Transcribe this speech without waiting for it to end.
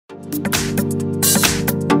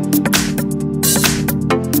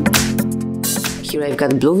Here I've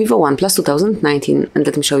got BLU Vivo One Plus 2019, and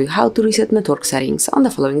let me show you how to reset network settings on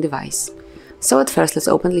the following device. So at first let's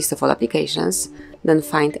open list of all applications, then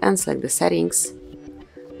find and select the settings,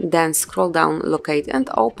 then scroll down, locate and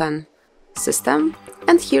open System,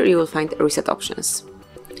 and here you will find reset options.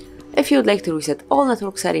 If you would like to reset all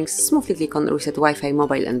network settings, smoothly click on Reset Wi-Fi,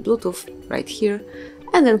 Mobile and Bluetooth right here,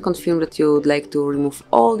 and then confirm that you would like to remove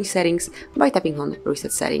all the settings by tapping on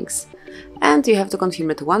Reset Settings. And you have to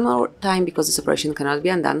confirm it one more time because this operation cannot be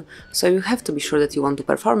undone, so you have to be sure that you want to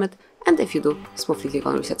perform it, and if you do, smoothly click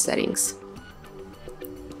on Reset Settings.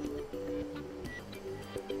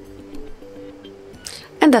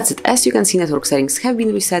 And that's it. As you can see, network settings have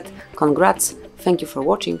been reset. Congrats! Thank you for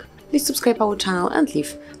watching. Please subscribe our channel and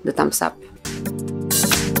leave the thumbs up.